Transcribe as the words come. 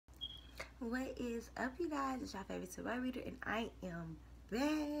What is up, you guys? It's your favorite tarot reader, and I am back.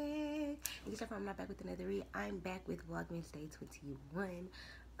 And guess what? I'm not back with another read. I'm back with Vlogmas Day 21,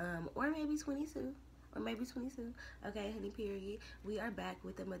 or maybe 22, or maybe 22. Okay, honey, period. We are back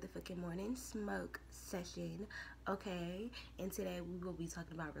with a motherfucking morning smoke session. Okay, and today we will be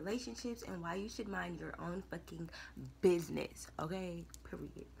talking about relationships and why you should mind your own fucking business. Okay,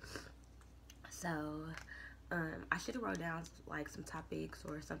 period. So I should have wrote down like some topics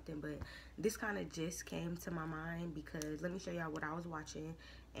or something, but this kind of just came to my mind because let me show y'all what I was watching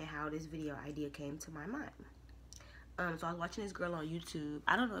and how this video idea came to my mind. So I was watching this girl on YouTube.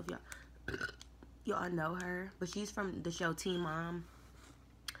 I don't know if y'all know her, but she's from the show Teen Mom.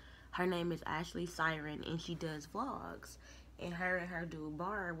 Her name is Ashley Siren, and she does vlogs. And her dude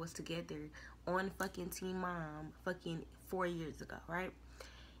Bar was together on fucking Teen Mom fucking 4 years ago, right?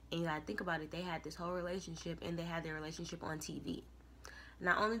 And you gotta think about it, they had this whole relationship, and they had their relationship on TV.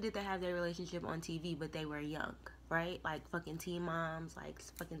 Not only did they have their relationship on TV, but they were young, right? Like fucking teen moms, like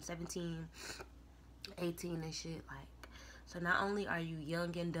fucking 17, 18 and shit. Like, so not only are you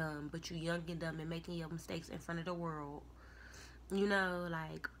young and dumb, but you young and dumb and making your mistakes in front of the world. You know,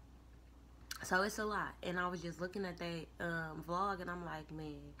 like, so it's a lot. And I was just looking at that vlog, and I'm like,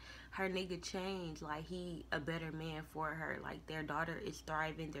 man, her nigga changed. Like, he a better man for her. Like, their daughter is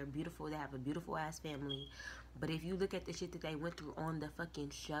thriving. They're beautiful. They have a beautiful ass family. But if you look at the shit that they went through on the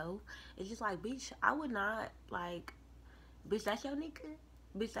fucking show, it's just like, bitch, I would not, like, bitch, that's your nigga.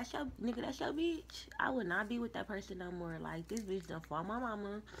 Bitch, that's your nigga, that's your bitch. I would not be with that person no more. Like, this bitch done fought my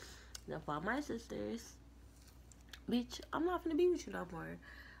mama, done fought my sisters. Bitch, I'm not finna be with you no more.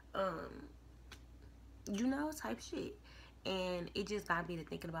 You know, type shit. And it just got me to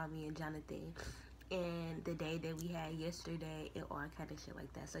thinking about me and Jonathan and the day that we had yesterday and all kind of shit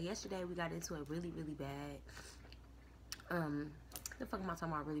like that. So yesterday we got into it really bad. The fuck am I talking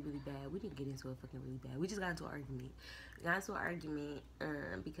about really bad? We didn't get into it fucking really bad. We just got into an argument. We got into an argument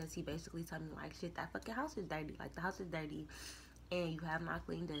because he basically told me like, shit, that fucking house is dirty. Like, the house is dirty and you have not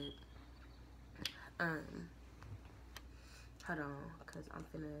cleaned up. Hold on, cause I'm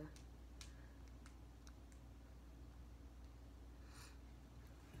finna.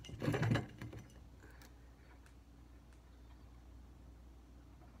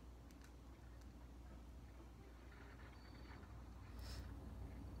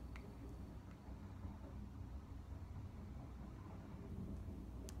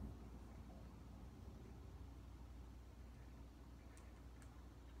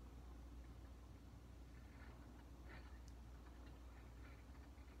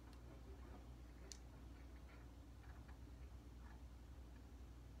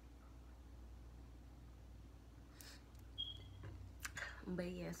 But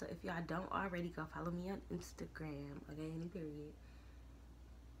yeah, so if y'all don't already, go follow me on Instagram, okay, any period.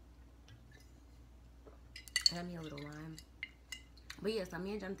 Have me a little lime. But yeah, so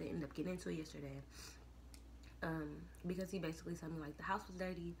me and Jonathan ended up getting into it yesterday. Because he basically told me like the house was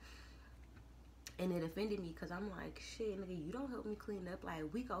dirty. And it offended me because I'm like, shit, nigga, you don't help me clean up. Like,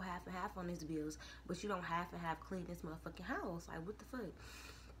 we go half and half on these bills, but you don't half and half clean this motherfucking house. Like, what the fuck?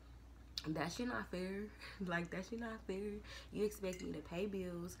 That shit not fair. Like, that shit not fair. You expect me to pay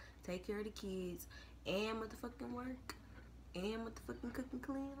bills, take care of the kids, and motherfucking work, and motherfucking cook and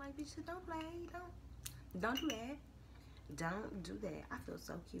clean. Like, bitch, don't play. Don't do that. Don't do that. I feel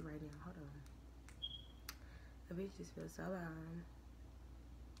so cute right now. Hold on. The bitch just feels so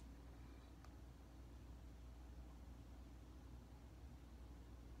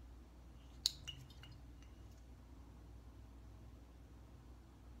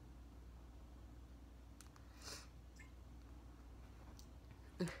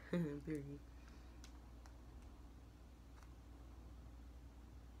Period.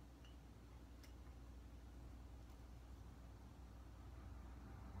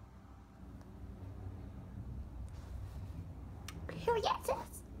 Period, sis.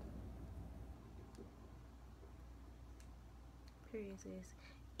 Period, sis.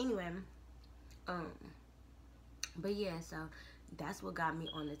 Anyway, but yeah, so that's what got me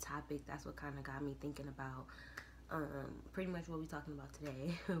on the topic. That's what kind of got me thinking about pretty much what we're talking about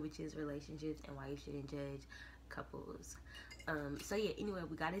today, which is relationships and why you shouldn't judge couples. So yeah, anyway,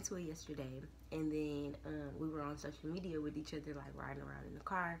 we got into it yesterday, and then we were on social media with each other, like riding around in the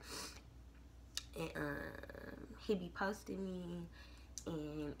car, and he be posting me,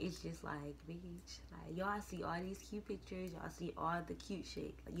 and it's just like, bitch, like, y'all see all these cute pictures, y'all see all the cute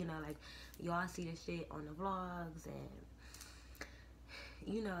shit, you know, like, y'all see the shit on the vlogs, and,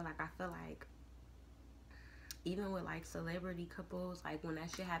 you know, like, I feel like even with like celebrity couples, like when that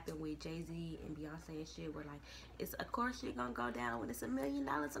shit happened with Jay-Z and Beyonce and shit, where like it's of course shit gonna go down when it's $1 million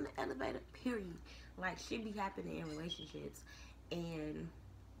on the elevator, period. Like shit be happening in relationships, and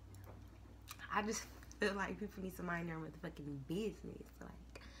I just feel like people need to mind their motherfucking business.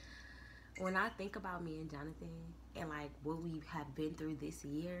 Like when I think about me and Jonathan and like what we have been through this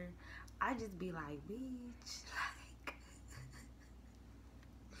year, I just be like, bitch,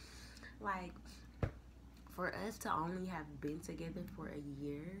 like for us to only have been together for a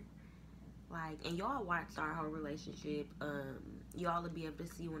year, like, and y'all watched our whole relationship. Y'all will be able to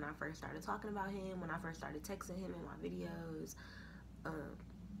see when I first started talking about him, when I first started texting him in my videos.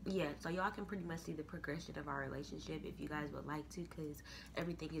 Yeah, so y'all can pretty much see the progression of our relationship if you guys would like to, because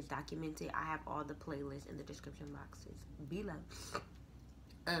everything is documented. I have all the playlists in the description boxes below.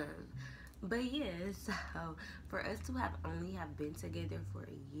 But yeah, so for us to have only have been together for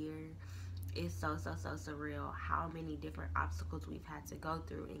a year, it's so surreal how many different obstacles we've had to go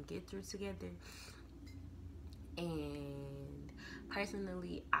through and get through together. And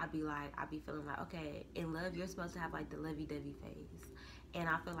personally, I be feeling like, okay, in love you're supposed to have like the lovey-dovey phase, and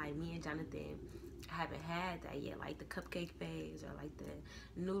I feel like me and Jonathan haven't had that yet, like the cupcake phase or like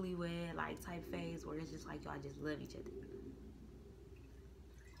the newlywed like type phase where it's just like y'all just love each other.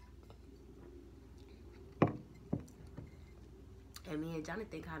 And me and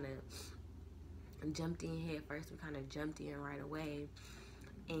Jonathan kind of jumped in head first. We kind of jumped in right away,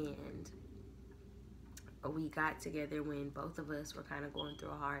 and we got together when both of us were kind of going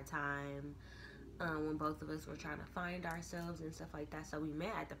through a hard time, when both of us were trying to find ourselves and stuff like that. So we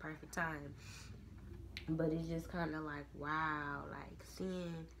met at the perfect time. But it's just kind of like, wow, like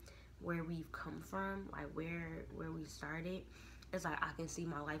seeing where we've come from, like where we started. It's like I can see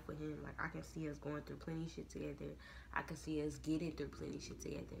my life with him. Like I can see us going through plenty of shit together. I can see us getting through plenty of shit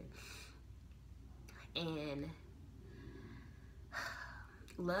together. And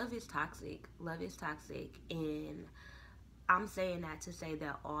love is toxic. Love is toxic. And I'm saying that to say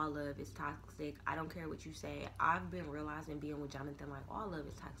that all love is toxic. I don't care what you say. I've been realizing being with Jonathan, like all love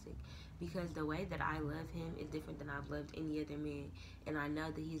is toxic. Because the way that I love him is different than I've loved any other man. And I know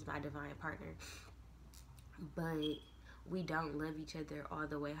that he's my divine partner. But we don't love each other all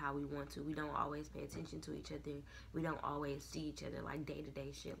the way how we want to. We don't always pay attention to each other. We don't always see each other like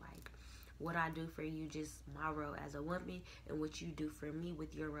day-to-day shit. Like what I do for you, just my role as a woman, and what you do for me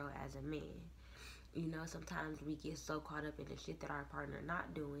with your role as a man. You know, sometimes we get so caught up in the shit that our partner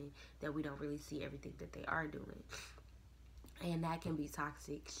not doing that we don't really see everything that they are doing. And that can be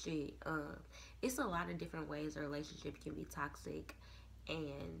toxic shit. It's a lot of different ways a relationship can be toxic.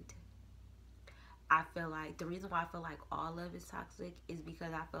 And I feel like the reason why I feel like all love is toxic is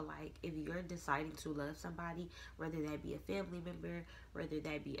because I feel like if you're deciding to love somebody, whether that be a family member, whether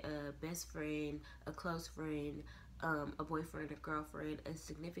that be a best friend, a close friend, a boyfriend, a girlfriend, a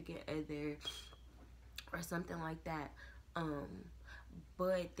significant other, or something like that,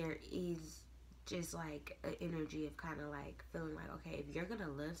 but there is just like an energy of kind of like feeling like, okay, if you're gonna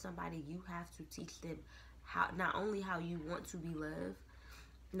love somebody, you have to teach them how, not only how you want to be loved,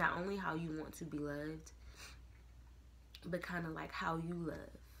 but kind of like how you love.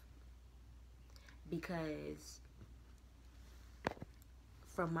 Because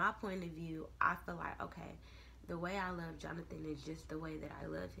from my point of view, I feel like, okay, the way I love Jonathan is just the way that I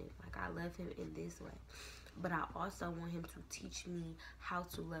love him. Like I love him in this way. But I also want him to teach me how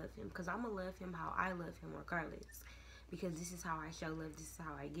to love him. Because I'm going to love him how I love him regardless. Because this is how I show love. This is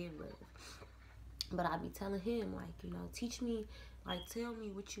how I give love. But I be telling him, like, you know, teach me, like, tell me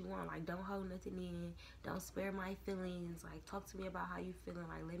what you want. Like, don't hold nothing in. Don't spare my feelings. Like, talk to me about how you feeling.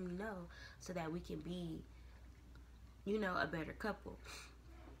 Like, let me know so that we can be, you know, a better couple.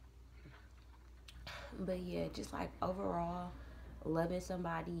 But yeah, just like overall, loving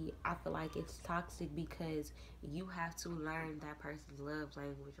somebody, I feel like it's toxic because you have to learn that person's love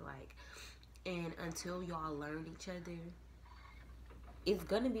language. Like, and until y'all learn each other, it's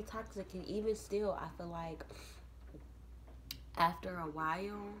gonna be toxic. And even still, I feel like after a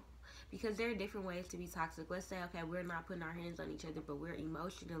while, because there are different ways to be toxic. Let's say, okay, we're not putting our hands on each other, but we're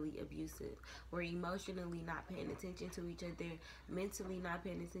emotionally abusive. We're emotionally not paying attention to each other, mentally not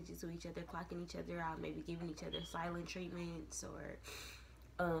paying attention to each other, clocking each other out, maybe giving each other silent treatments,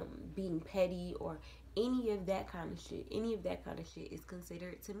 or being petty, or any of that kind of shit. Any of that kind of shit is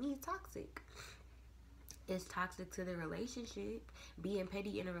considered, to me, toxic. It's toxic to the relationship. Being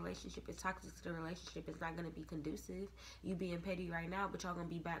petty in a relationship is toxic to the relationship. It's not going to be conducive. You being petty right now, but y'all going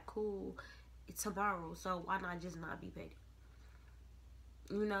to be back cool tomorrow. So why not just not be petty?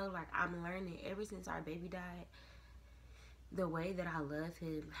 You know, like I'm learning ever since our baby died. the way that I love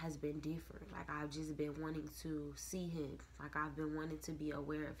him has been different. Like, I've just been wanting to see him. Like, I've been wanting to be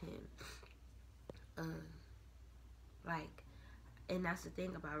aware of him. Like, and that's the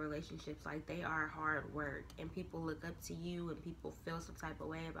thing about relationships. Like, they are hard work, and people look up to you, and people feel some type of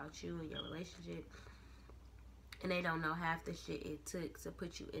way about you and your relationship, and they don't know half the shit it took to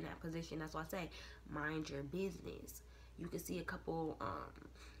put you in that position. That's why I say, mind your business. You can see a couple,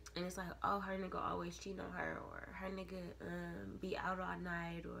 and it's like, oh, her nigga always cheating on her, or her nigga be out all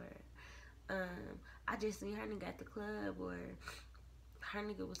night, or I just seen her nigga at the club, or her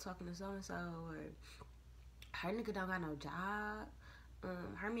nigga was talking to so and so, or her nigga don't got no job.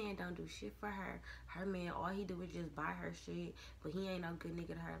 Her man don't do shit for her. Her man, all he do is just buy her shit, but he ain't no good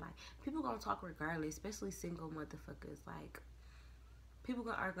nigga to her. Like, people gonna talk regardless, especially single motherfuckers. Like, people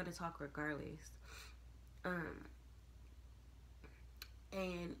are gonna talk regardless.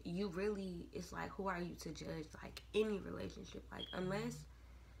 And you really, it's like, who are you to judge, like, any relationship? Like, unless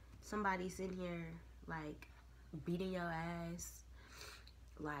somebody's in here, like, beating your ass,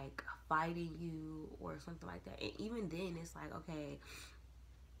 like, fighting you, or something like that. And even then, it's like, okay,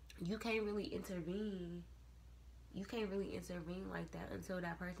 you can't really intervene. You can't really intervene like that until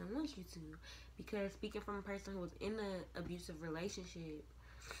that person wants you to. Because speaking from a person who was in an abusive relationship,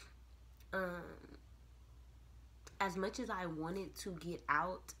 as much as I wanted to get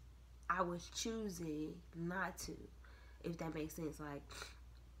out, I was choosing not to, if that makes sense. Like,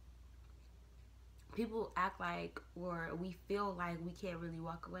 people act like, or we feel like we can't really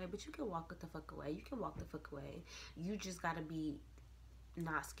walk away, but you can walk the fuck away. You can walk the fuck away. You just gotta be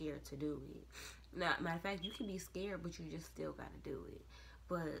not scared to do it. Now, matter of fact, you can be scared, but you just still gotta do it.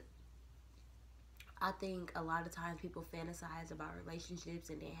 But I think a lot of times people fantasize about relationships,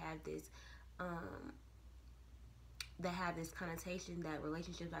 and they have this connotation that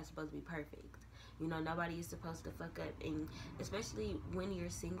relationships are supposed to be perfect. You know, nobody is supposed to fuck up. And especially when you're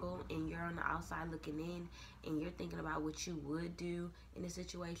single and you're on the outside looking in, and you're thinking about what you would do in a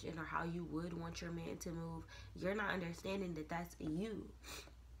situation, or how you would want your man to move, you're not understanding that that's you.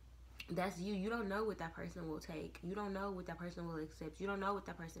 That's you. You don't know what that person will take. You don't know what that person will accept. You don't know what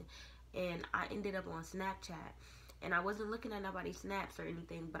that person... And I ended up on Snapchat, and I wasn't looking at nobody's snaps or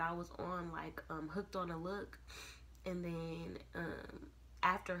anything, but I was on, like, Hooked on a Look. And then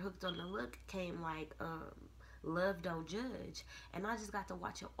after Hooked on the Look came, like, Love Don't Judge, and I just got to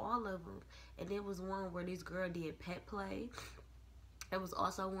watching all of them. And there was one where this girl did pet play. There was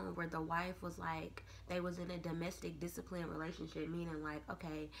also one where the wife was like, they was in a domestic discipline relationship, meaning, like,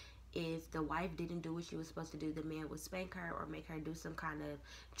 okay, if the wife didn't do what she was supposed to do, the man would spank her or make her do some kind of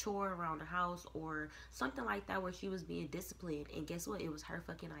chore around the house or something like that, where she was being disciplined. And guess what? It was her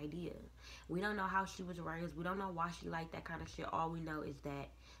fucking idea. We don't know how she was raised. We don't know why she liked that kind of shit. All we know is that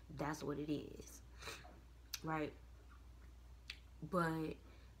that's what it is, right? But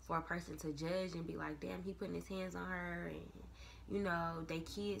for a person to judge and be like, damn, he putting his hands on her, and, you know, they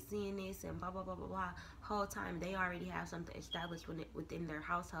kids seeing this, and blah, blah, blah, blah, blah. Whole time they already have something established within their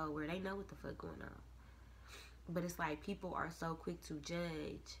household where they know what the fuck going on. But it's like, people are so quick to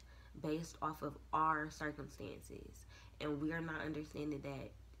judge based off of our circumstances, and we are not understanding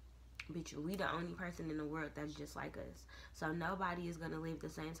that, bitch, we the only person in the world that's just like us. So nobody is going to live the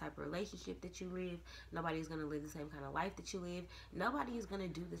same type of relationship that you live. Nobody is going to live the same kind of life that you live. Nobody is going to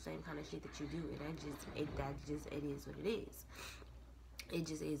do the same kind of shit that you do. And it is what it is. It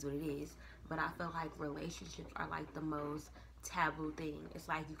just is what it is. But I feel like relationships are like the most taboo thing. It's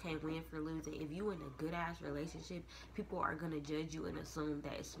like you can't win for losing. If you in a good ass relationship, people are gonna judge you and assume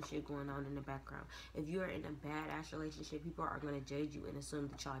that some shit going on in the background. If you're in a bad ass relationship, people are gonna judge you and assume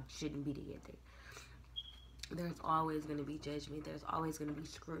that y'all shouldn't be together. There's always gonna be judgment. There's always gonna be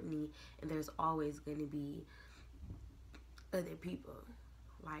scrutiny, and there's always gonna be other people.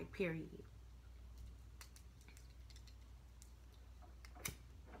 Like, period.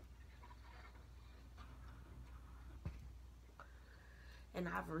 And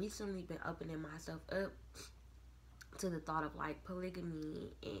I've recently been opening myself up to the thought of, like,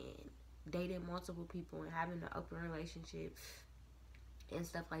 polygamy and dating multiple people and having an open relationship and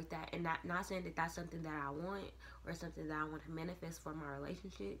stuff like that. And not saying that that's something that I want or something that I want to manifest for my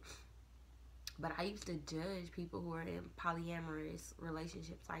relationship. But I used to judge people who are in polyamorous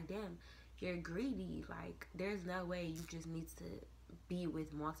relationships. Like, damn, you're greedy. Like, there's no way you just need to be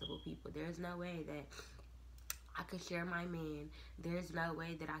with multiple people. There's no way that I could share my man. There's no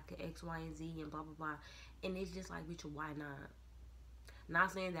way that I could X, Y, and Z and blah, blah, blah. And it's just like, bitch, why not?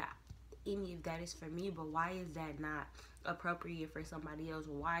 Not saying that any of that is for me, but why is that not appropriate for somebody else?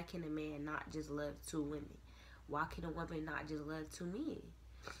 Why can a man not just love two women? Why can a woman not just love two men?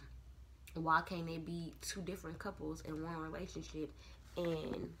 Why can't they be two different couples in one relationship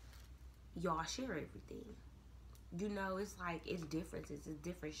and y'all share everything? You know, it's like, it's differences, it's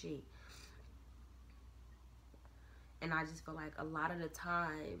different shit. And I just feel like a lot of the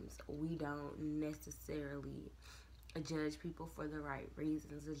times we don't necessarily judge people for the right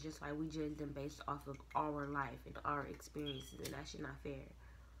reasons. It's just like we judge them based off of our life and our experiences, and that shit not fair.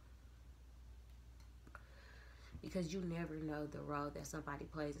 Because you never know the role that somebody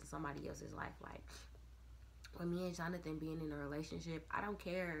plays in somebody else's life. Like, when me and Jonathan being in a relationship, I don't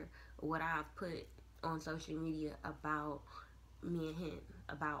care what I've put on social media about me and him,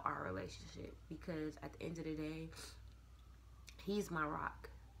 about our relationship, because at the end of the day, he's my rock.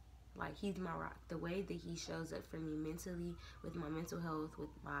 Like, he's my rock. The way that he shows up for me mentally, with my mental health, with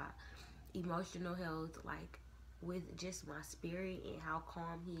my emotional health, like, with just my spirit, and how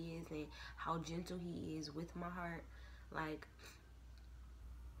calm he is and how gentle he is with my heart. Like,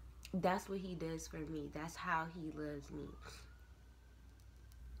 that's what he does for me. That's how he loves me.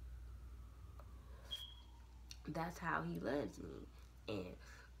 That's how he loves me. And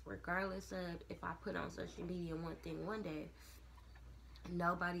regardless of if I put on social media one thing one day,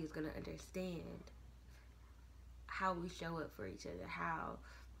 nobody is going to understand how we show up for each other, how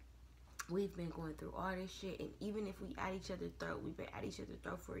we've been going through all this shit. And even if we at each other's throat, we've been at each other's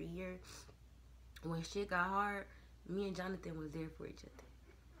throat for a year. When shit got hard, me and Jonathan was there for each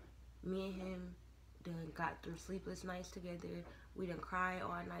other. Me and him done got through sleepless nights together. We done cried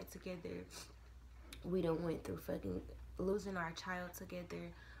all night together. We done went through fucking losing our child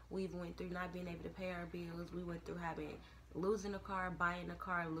together. We've went through not being able to pay our bills. We went through losing a car, buying a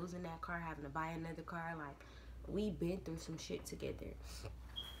car, losing that car, having to buy another car. Like, we've been through some shit together.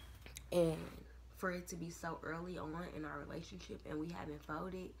 And for it to be so early on in our relationship and we haven't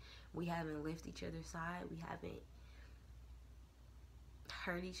folded, we haven't left each other's side, we haven't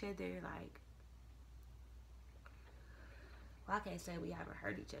hurt each other, like, well, I can't say we haven't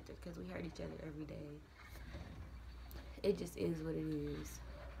hurt each other, because we hurt each other every day. It just is what it is.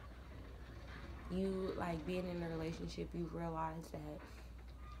 You, like, being in a relationship, you realize that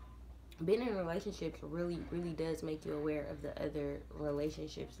being in relationships really, really does make you aware of the other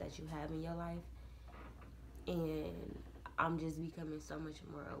relationships that you have in your life. And I'm just becoming so much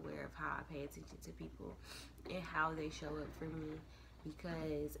more aware of how I pay attention to people and how they show up for me.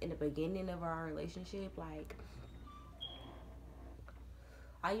 Because in the beginning of our relationship, like,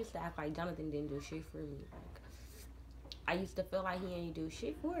 I used to act like Jonathan didn't do shit for me. Like, I used to feel like he ain't do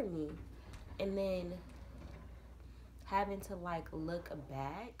shit for me. And then having to, like, look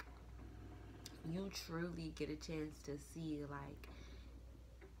back, you truly get a chance to see, like,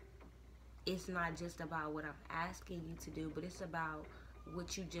 it's not just about what I'm asking you to do, but it's about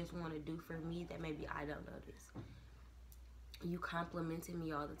what you just want to do for me that maybe I don't notice. You complimenting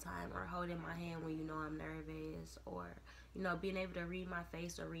me all the time, or holding my hand when you know I'm nervous, or, you know, being able to read my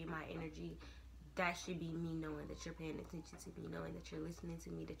face or read my energy. That should be me knowing that you're paying attention to me, knowing that you're listening to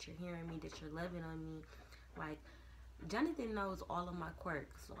me, that you're hearing me, that you're loving on me. Like, Jonathan knows all of my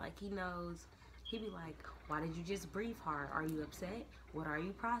quirks. Like, he knows, he be like, why did you just breathe hard? Are you upset? What are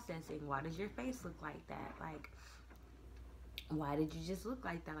you processing? Why does your face look like that? Like, why did you just look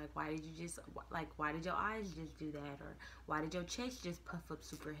like that? Like, why did you just, like, why did your eyes just do that? Or why did your chest just puff up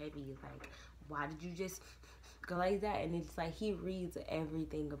super heavy? Like, why did you just go like that? And it's like, he reads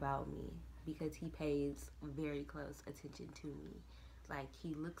everything about me because he pays very close attention to me. Like,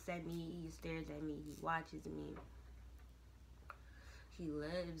 he looks at me, he stares at me, he watches me. He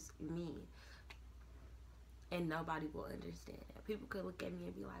loves me. And nobody will understand that. People could look at me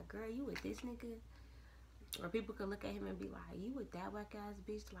and be like, girl, you with this nigga? Or people could look at him and be like, you with that whack ass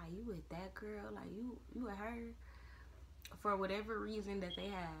bitch? Like, you with that girl? Like, you with her? For whatever reason that they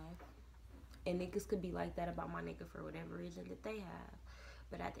have. And niggas could be like that about my nigga for whatever reason that they have.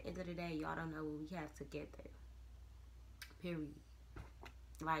 But at the end of the day, y'all don't know what we have together. Period.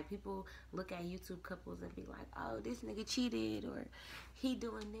 Like, people look at YouTube couples and be like, oh, this nigga cheated, or he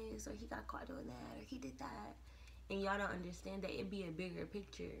doing this, or he got caught doing that, or he did that. And y'all don't understand that it be a bigger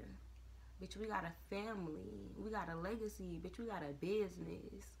picture. Bitch, we got a family. We got a legacy. Bitch, we got a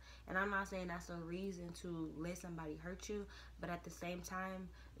business. And I'm not saying that's a reason to let somebody hurt you, but at the same time,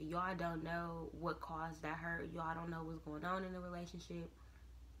 y'all don't know what caused that hurt. Y'all don't know what's going on in the relationship.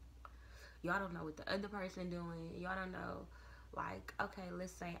 Y'all don't know what the other person doing. Y'all don't know, like, okay,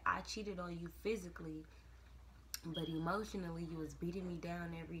 let's say I cheated on you physically, but emotionally you was beating me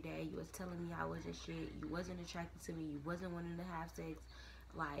down every day. You was telling me I wasn't shit. You wasn't attracted to me. You wasn't wanting to have sex.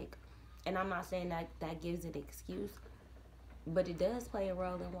 Like, and I'm not saying that that gives an excuse, but it does play a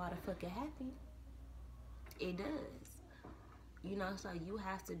role in why the fuck it happened. It does. You know, so you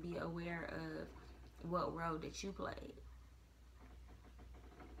have to be aware of what role that you played.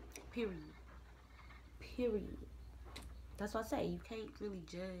 Period. Period. That's what I say. You can't really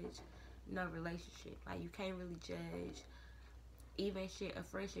judge no relationship. Like, you can't really judge even shit, a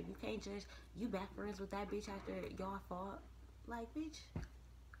friendship. You can't judge. You back friends with that bitch after y'all fought. Like, bitch,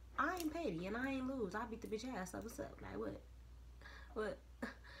 I ain't petty and I ain't lose. I beat the bitch ass. So what's up? Like, what? What?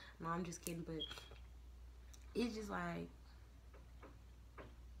 No, I'm just kidding. But it's just like,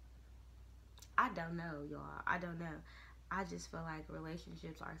 I don't know, y'all. I don't know. I just feel like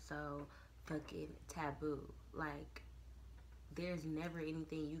relationships are so fucking taboo. Like, there's never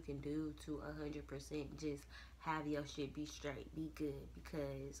anything you can do to 100% just have your shit be straight, be good,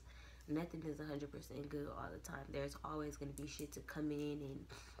 because nothing is 100% good all the time. There's always going to be shit to come in and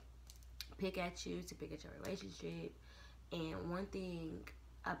pick at you, to pick at your relationship. And one thing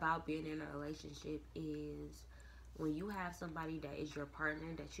about being in a relationship is when you have somebody that is your partner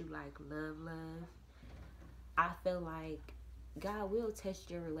that you like love, I feel like God will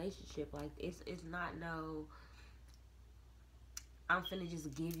test your relationship. Like, it's not no, I'm finna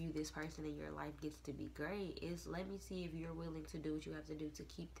just give you this person and your life gets to be great. It's, let me see if you're willing to do what you have to do to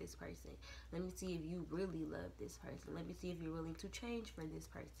keep this person. Let me see if you really love this person. Let me see if you're willing to change for this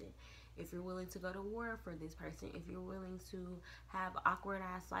person. If you're willing to go to war for this person. If you're willing to have awkward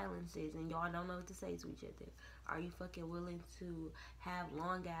ass silences and y'all don't know what to say to each other. Are you fucking willing to have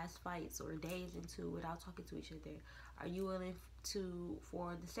long ass fights or days into without talking to each other? Are you willing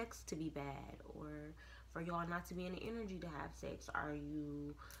for the sex to be bad, or for y'all not to be in the energy to have sex? Are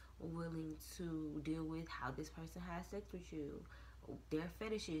you willing to deal with how this person has sex with you, their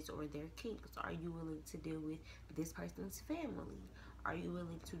fetishes or their kinks? Are you willing to deal with this person's family? Are you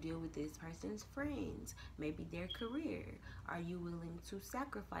willing to deal with this person's friends, maybe their career? Are you willing to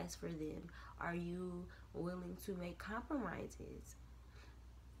sacrifice for them? Are you willing to make compromises?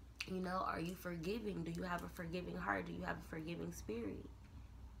 You know, are you forgiving? Do you have a forgiving heart? Do you have a forgiving spirit?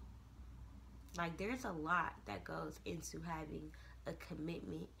 Like, there's a lot that goes into having a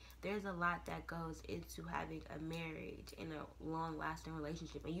commitment. There's a lot that goes into having a marriage and a long-lasting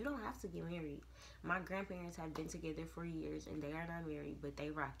relationship. And you don't have to get married. My grandparents have been together for years and they are not married, but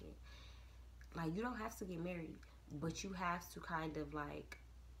they rocking. Like, you don't have to get married, but you have to kind of like,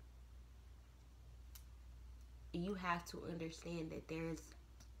 you have to understand that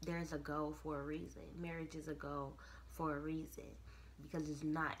there's a goal for a reason. Marriage is a goal for a reason, because it's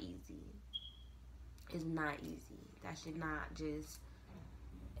not easy. It's not easy. That should not just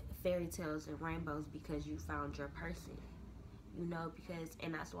fairy tales and rainbows because you found your person. You know, because,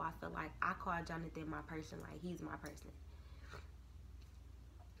 and that's why I feel like I call Jonathan my person. Like, he's my person.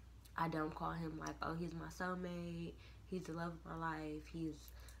 I don't call him like, oh, he's my soulmate, he's the love of my life.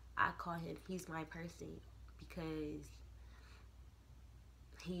 I call him, he's my person, because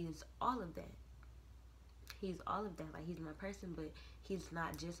he's all of that. He's all of that. Like, he's my person, but he's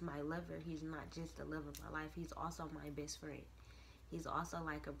not just my lover. He's not just the love of my life. He's also my best friend. He's also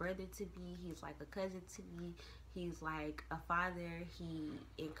like a brother to me. He's like a cousin to me. He's like a father. He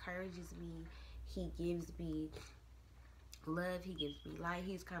encourages me. He gives me love. He gives me light.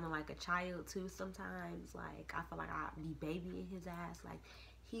 He's kind of like a child too sometimes. Like, I feel like I be babying his ass. Like,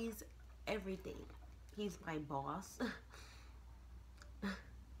 he's everything. He's my boss.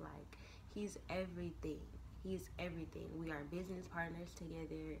 Like, he's everything. He's everything. We are business partners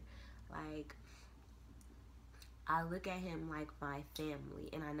together. Like, I look at him like my family.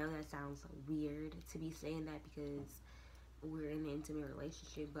 And I know that sounds weird to be saying that because we're in an intimate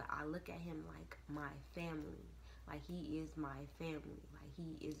relationship, but I look at him like my family. Like, he is my family. Like,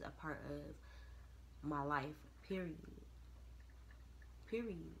 he is a part of my life, period.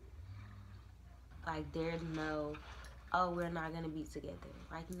 Period. Like, there's no, oh, we're not gonna be together.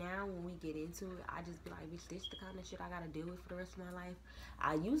 Like, now when we get into it, I just be like, bitch, this the kind of shit I gotta deal with for the rest of my life.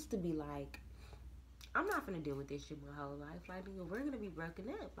 I used to be like, I'm not gonna deal with this shit my whole life. Like, nigga, we're gonna be broken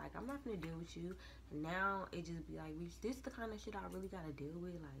up. Like, I'm not gonna deal with you. And now it just be like, bitch, this the kind of shit I really gotta deal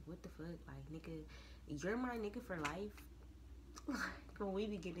with. Like, what the fuck? Like, nigga, you're my nigga for life. Like, when we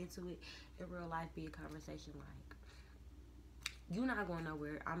be getting into it in real life, be a conversation like, you not going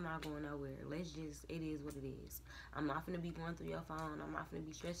nowhere, I'm not going nowhere. Let's just, it is what it is. I'm not gonna be going through your phone. I'm not gonna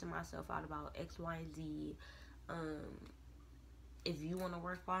be stressing myself out about X, Y, and Z. If you want to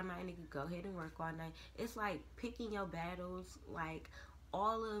work all night, nigga, go ahead and work all night. It's like picking your battles. Like,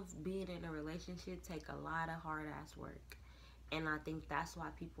 all of being in a relationship take a lot of hard ass work. And I think that's why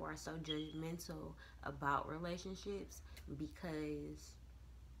people are so judgmental about relationships, because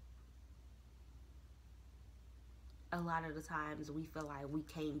a lot of the times we feel like we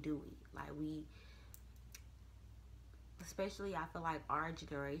can't do it. Like, especially I feel like our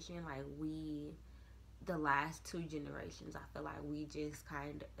generation, like the last two generations, I feel like we just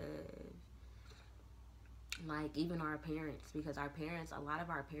kind of, like, even our parents, because a lot of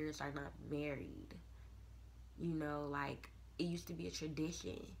our parents are not married. You know, like, it used to be a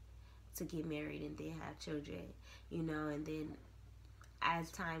tradition to get married and then have children, you know, and then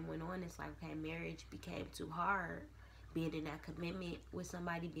as time went on, it's like, okay, marriage became too hard. Being in that commitment with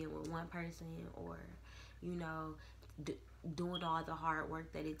somebody, being with one person, or, you know, doing all the hard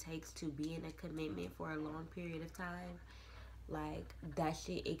work that it takes to be in a commitment for a long period of time. Like, that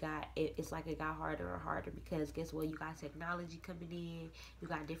shit, it's like it got harder and harder, because guess what, you got technology coming in, you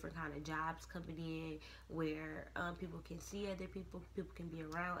got different kind of jobs coming in, where people can see other people can be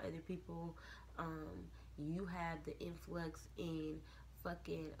around other people. You have the influx in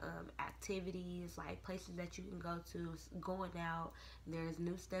fucking activities, like places that you can go to, going out. There's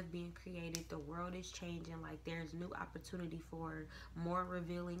new stuff being created, the world is changing, like there's new opportunity for more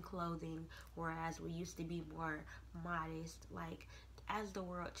revealing clothing, whereas we used to be more modest. Like, as the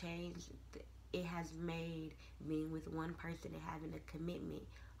world changed, it has made being with one person and having a commitment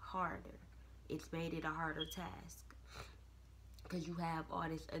harder. It's made it a harder task, because you have all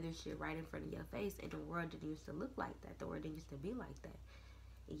this other shit right in front of your face, and the world didn't used to look like that. The world didn't used to be like that.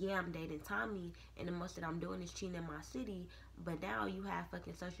 Yeah, I'm dating Tommy, and the most that I'm doing is cheating in my city, but now you have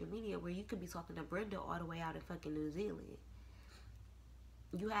fucking social media where you could be talking to Brenda all the way out in fucking New Zealand.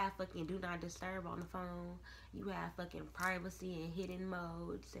 You have fucking do not disturb on the phone. You have fucking privacy and hidden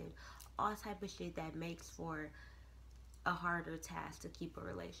modes and all type of shit that makes for a harder task to keep a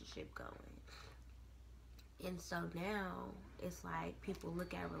relationship going. And so now it's like people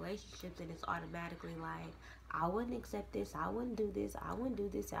look at relationships and it's automatically like, I wouldn't accept this, I wouldn't do this, I wouldn't do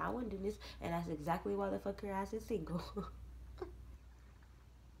this, I wouldn't do this. And that's exactly why the fuck your ass is single.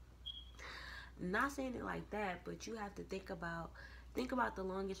 Not saying it like that, but you have to think about the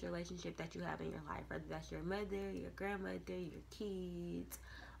longest relationship that you have in your life, whether that's your mother, your grandmother, your kids,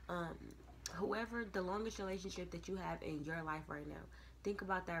 um, whoever, the longest relationship that you have in your life right now. Think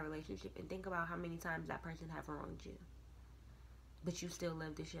about that relationship and think about how many times that person have wronged you, but you still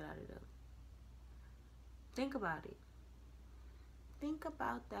love the shit out of them. Think about it. Think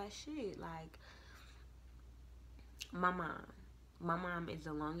about that shit. Like, my mom. My mom is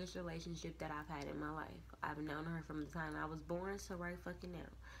the longest relationship that I've had in my life. I've known her from the time I was born to right fucking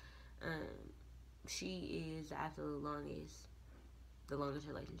now. She is the absolute the longest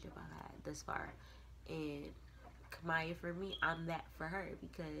relationship I've had thus far. And Kamaya, for me, I'm that for her,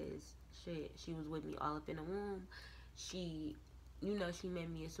 because shit, she was with me all up in the womb. She, you know, she met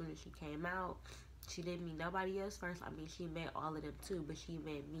me as soon as she came out. She didn't meet nobody else first. I mean, she met all of them too, but she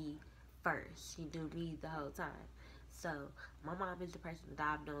met me first. She knew me the whole time. So, my mom is the person that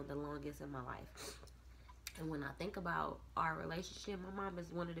I've known the longest in my life. And when I think about our relationship, my mom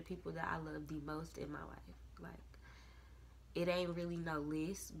is one of the people that I love the most in my life. Like, it ain't really no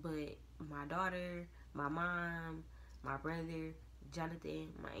list, but my daughter, my mom, my brother, Jonathan,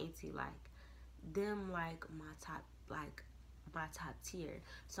 my auntie, like, them, like, my top tier.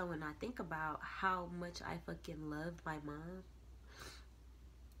 So when I think about how much I fucking love my mom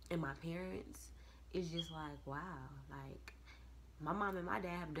and my parents, it's just like, wow. Like, my mom and my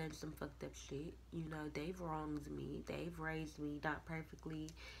dad have done some fucked up shit. You know, they've wronged me. They've raised me not perfectly.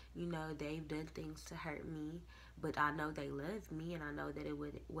 You know, they've done things to hurt me. But I know they love me, and I know that it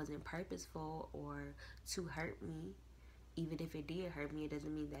wasn't purposeful or to hurt me. Even if it did hurt me, it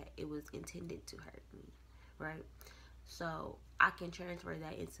doesn't mean that it was intended to hurt me, right? So I can transfer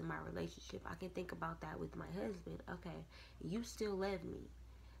that into my relationship. I can think about that with my husband. Okay, you still love me.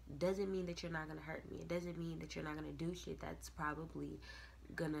 Doesn't mean that you're not gonna hurt me. It doesn't mean that you're not gonna do shit that's probably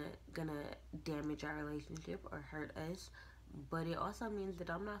gonna damage our relationship or hurt us. But it also means that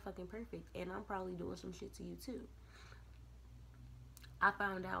I'm not fucking perfect, and I'm probably doing some shit to you too. I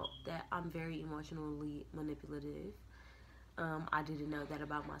found out that I'm very emotionally manipulative. I didn't know that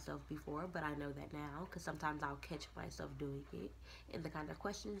about myself before, but I know that now, because sometimes I'll catch myself doing it, and the kind of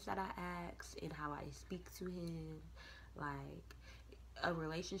questions that I ask and how I speak to him. Like, a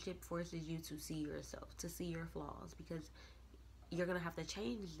relationship forces you to see yourself, to see your flaws, because you're gonna have to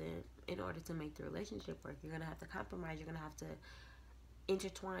change them in order to make the relationship work. You're gonna have to compromise. You're gonna have to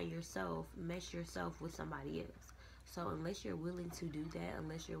intertwine yourself, mesh yourself with somebody else. So unless you're willing to do that,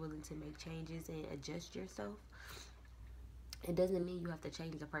 unless you're willing to make changes and adjust yourself, it doesn't mean you have to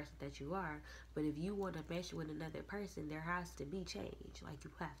change the person that you are. But if you want to mesh with another person, there has to be change. Like, you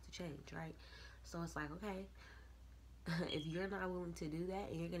have to change, right? So it's like, okay, if you're not willing to do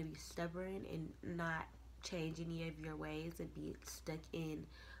that, and you're going to be stubborn and not change any of your ways and be stuck in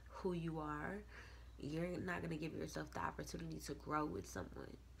who you are, you're not going to give yourself the opportunity to grow with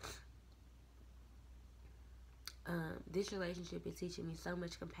someone. This relationship is teaching me so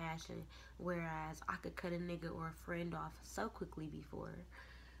much compassion, whereas I could cut a nigga or a friend off so quickly before.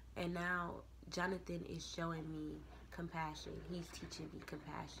 And now Jonathan is showing me compassion. He's teaching me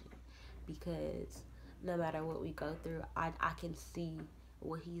compassion, because no matter what we go through, I can see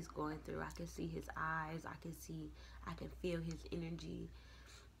what he's going through. I can see his eyes. I can feel his energy.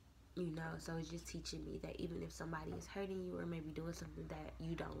 So it's just teaching me that even if somebody is hurting you or maybe doing something that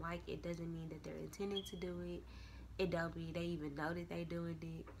you don't like, it doesn't mean that they're intending to do it. It don't mean they even know that they doing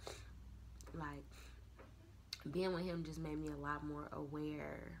it. Like, being with him just made me a lot more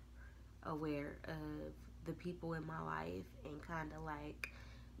aware of the people in my life, and kind of like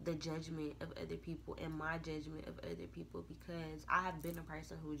the judgment of other people and my judgment of other people, because I have been a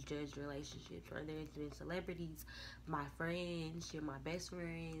person who's judged relationships, whether it's been celebrities, my friends, shit, my best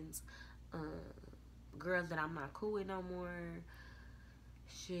friends, girls that I'm not cool with no more,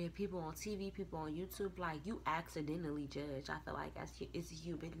 shit, people on TV, people on YouTube. Like, you accidentally judge. I feel like it's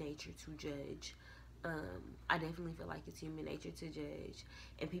human nature to judge. I definitely feel like it's human nature to judge,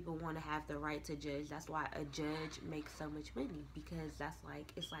 and people want to have the right to judge. That's why a judge makes so much money, because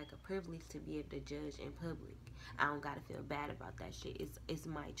it's like a privilege to be able to judge in public. I don't gotta feel bad about that shit. It's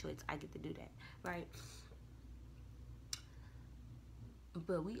my choice. I get to do that, right?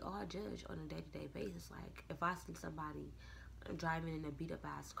 But we all judge on a day-to-day basis. Like, if I see somebody driving in a beat-up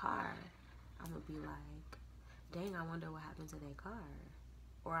ass car, I'm gonna be like, dang, I wonder what happened to their car.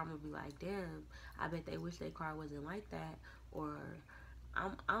 Or I'm gonna be like, damn, I bet they wish their car wasn't like that. Or I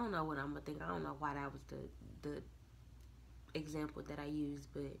don't know what I'm gonna think. I don't know why that was the example that I used,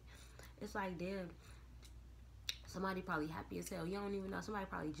 but it's like, damn, somebody probably happy as hell. You don't even know. Somebody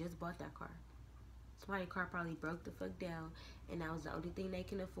probably just bought that car. Somebody's car probably broke the fuck down, and that was the only thing they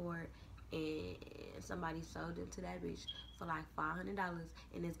can afford. And somebody sold them to that bitch for like $500,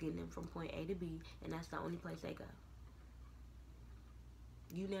 and it's getting them from point A to B, and that's the only place they go.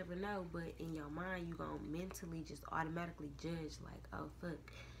 You never know, but in your mind, you gonna mentally just automatically judge, like, oh fuck,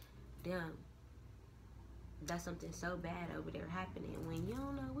 damn, that's something so bad over there happening, when you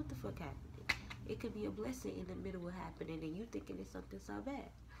don't know what the fuck happened. It could be a blessing in the middle of happening, and you thinking it's something so bad.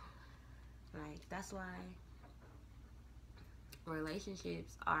 Like, that's why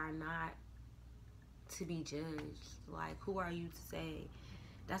relationships are not to be judged. Like, who are you to say?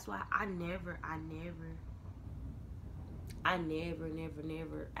 That's why I never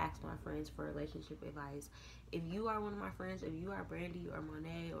ask my friends for relationship advice. If you are one of my friends, if you are Brandy or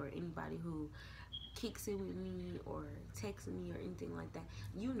Monet or anybody who kicks it with me or texts me or anything like that,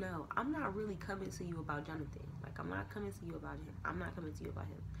 I'm not really coming to you about Jonathan. Like, I'm not coming to you about him. I'm not coming to you about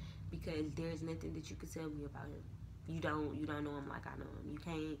him, because there's nothing that you can tell me about him. You don't know him like I know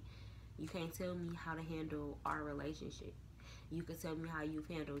him. You can't tell me how to handle our relationship. You can tell me how you've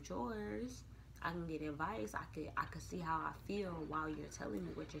handled yours. I can get advice. I could see how I feel while you're telling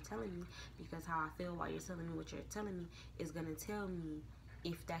me what you're telling me, because how I feel while you're telling me what you're telling me is gonna tell me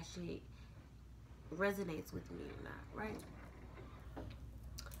if that shit resonates with me or not, right?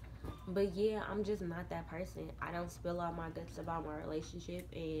 But yeah, I'm just not that person. I don't spill all my guts about my relationship,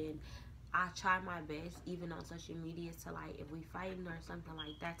 and I try my best, even on social media, to, like, if we fighting or something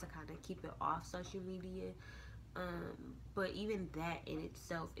like that, to kind of keep it off social media. But even that in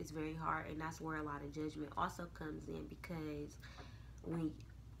itself is very hard, and that's where a lot of judgment also comes in, because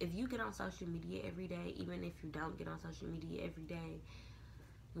if you get on social media every day, even if you don't get on social media every day,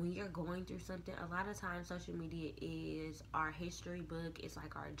 when you're going through something, a lot of times social media is our history book. It's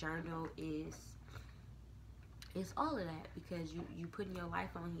like our journal. It's all of that, because you putting your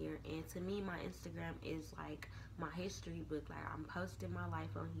life on here. And to me, my Instagram is like my history book. Like, I'm posting my life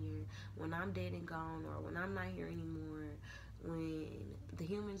on here when I'm dead and gone, or when I'm not here anymore, when the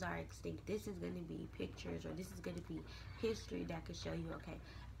humans are extinct. This is going to be pictures, or this is going to be history that could show you, okay,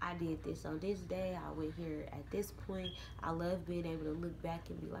 I did this on this day, I went here at this point. I love being able to look back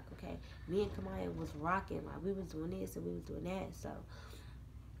and be like, okay, me and Kamaya was rocking, like, we was doing this and we was doing that. So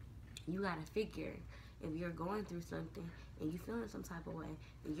you gotta figure, if you're going through something and you feeling some type of way,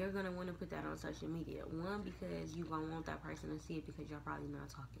 you're going to want to put that on social media. One, because you going to want that person to see it, because y'all probably not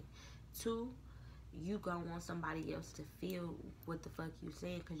talking. Two, you going to want somebody else to feel what the fuck you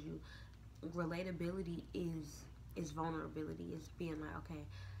saying, because relatability is vulnerability. It's being like, okay,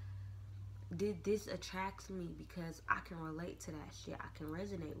 this attracts me because I can relate to that shit. I can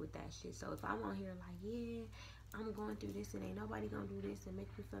resonate with that shit. So if I'm on here like, yeah, I'm going through this and ain't nobody gonna do this and make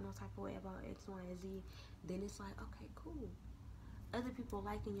me feel no type of way about X, Y, and Z, then it's like, okay, cool. Other people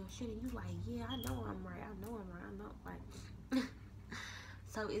liking your shit and you like, yeah, I know I'm right. I know. Like,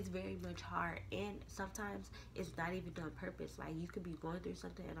 So it's very much hard, and sometimes it's not even on purpose. Like, you could be going through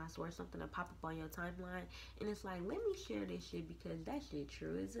something, and I swear something will pop up on your timeline, and it's like, let me share this shit because that shit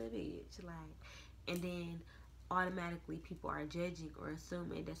true as a bitch. Like, and then automatically people are judging or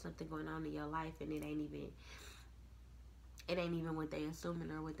assuming there's something going on in your life, and it ain't even what they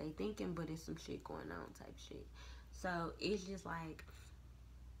assuming or what they thinking, but it's some shit going on type shit. So it's just like,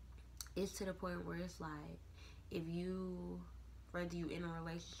 it's to the point where it's like, if you, whether you in a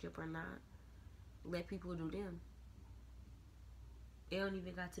relationship or not, let people do them. It don't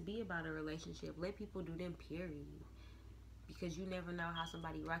even got to be about a relationship. Let people do them, period. Because you never know how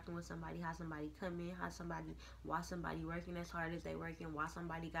somebody rocking with somebody, how somebody come in, why somebody working as hard as they working, why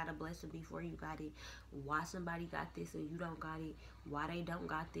somebody got a blessing before you got it, why somebody got this and you don't got it, why they don't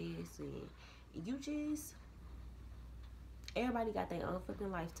got this, and you just, everybody got their own fucking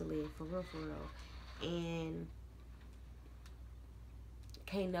life to live, for real, and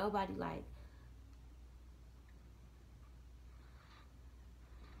can't nobody, like,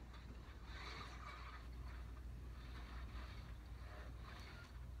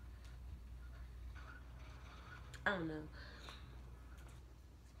 I don't know.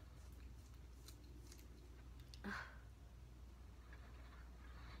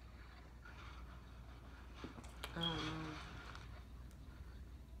 I don't know.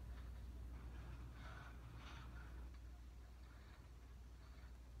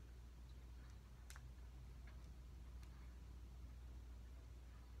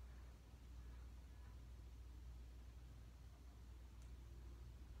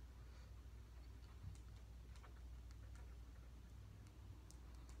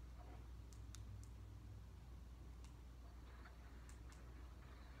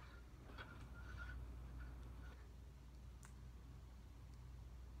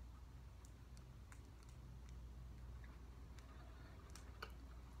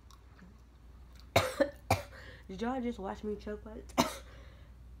 Did y'all just watch me choke like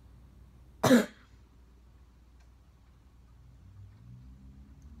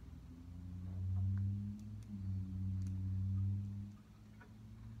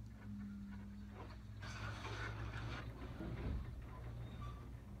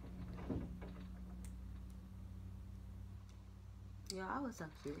Yo, I was so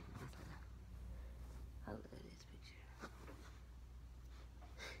cute. I love this picture.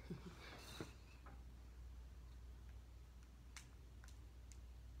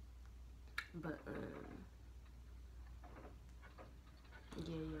 But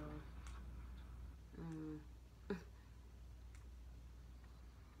yeah, y'all.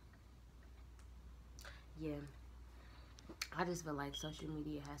 Yeah, I just feel like social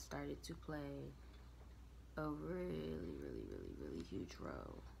media has started to play a really huge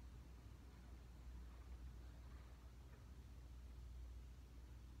role.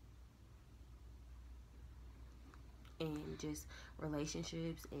 And just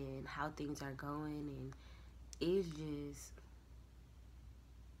relationships and how things are going, and it's just,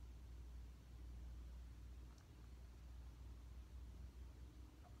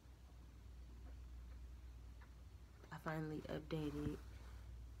 I finally updated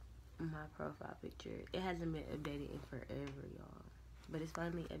my profile picture. It hasn't been updated in forever, y'all, but it's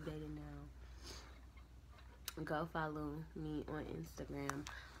finally updated now. Go follow me on Instagram.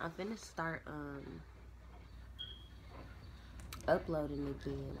 I'm finna start uploading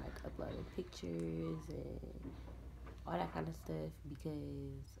again, like uploading pictures and all that kind of stuff,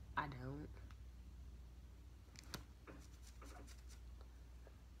 because I don't.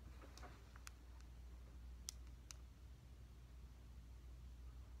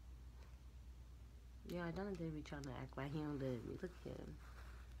 Yeah, Jonathan be trying to act like he don't love me. Look at him.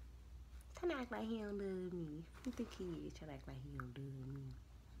 Trying to act like he don't love me. Who think he is? Trying to act like he don't love me.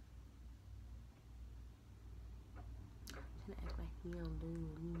 Trying to act like he don't love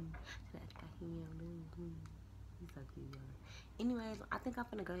me. Trying to act like he don't love me. He's so cute, y'all. Anyways, I think I'm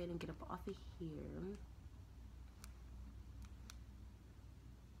gonna go ahead and get up off of here.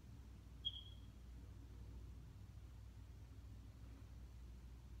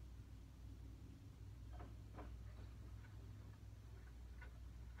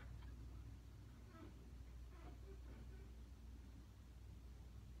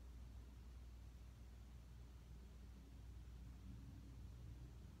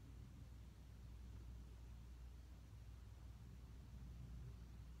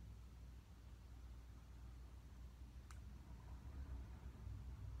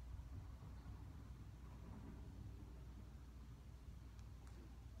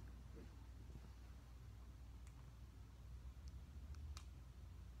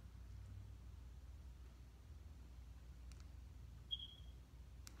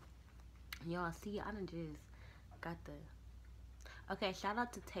 Y'all see, I done just got the... Okay, shout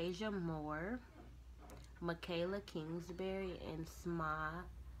out to Tasia Moore, Michaela Kingsbury, and Sma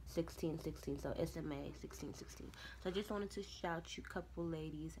 1616. So SMA 1616. So I just wanted to shout you couple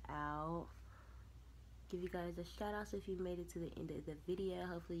ladies out. Give you guys a shout out. So if you made it to the end of the video,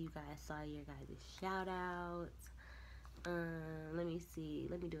 hopefully you guys saw your guys' shout outs. Let me see.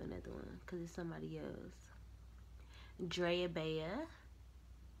 Let me do another one because it's somebody else. Drea Bea.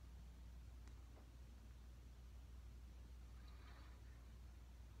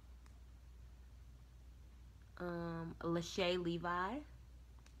 Lachey Levi.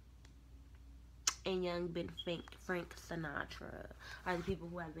 And Young Ben Frank Sinatra are the people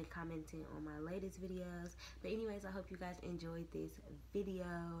who have been commenting on my latest videos. But anyways, I hope you guys enjoyed this video.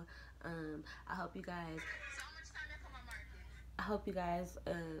 I hope you guys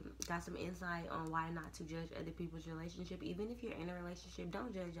got some insight on why not to judge other people's relationship. Even if you're in a relationship,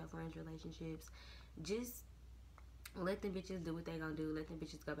 don't judge your friends' relationships. Just let them bitches do what they gonna do. Let them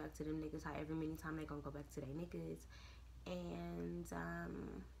bitches go back to them niggas however many times they gonna go back to their niggas. And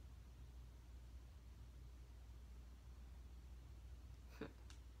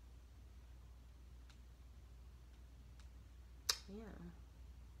yeah.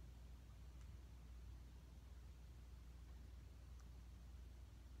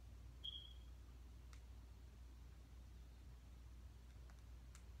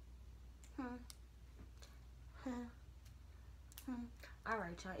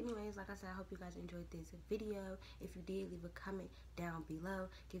 Alright, y'all. Anyways, like I said, I hope you guys enjoyed this video. If you did, leave a comment down below.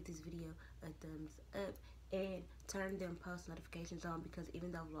 Give this video a thumbs up. And turn them post notifications on, because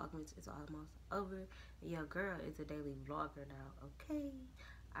even though Vlogmas is almost over, your girl is a daily vlogger now, okay?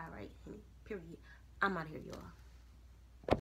 Alright, honey. Period. I'm out of here, y'all.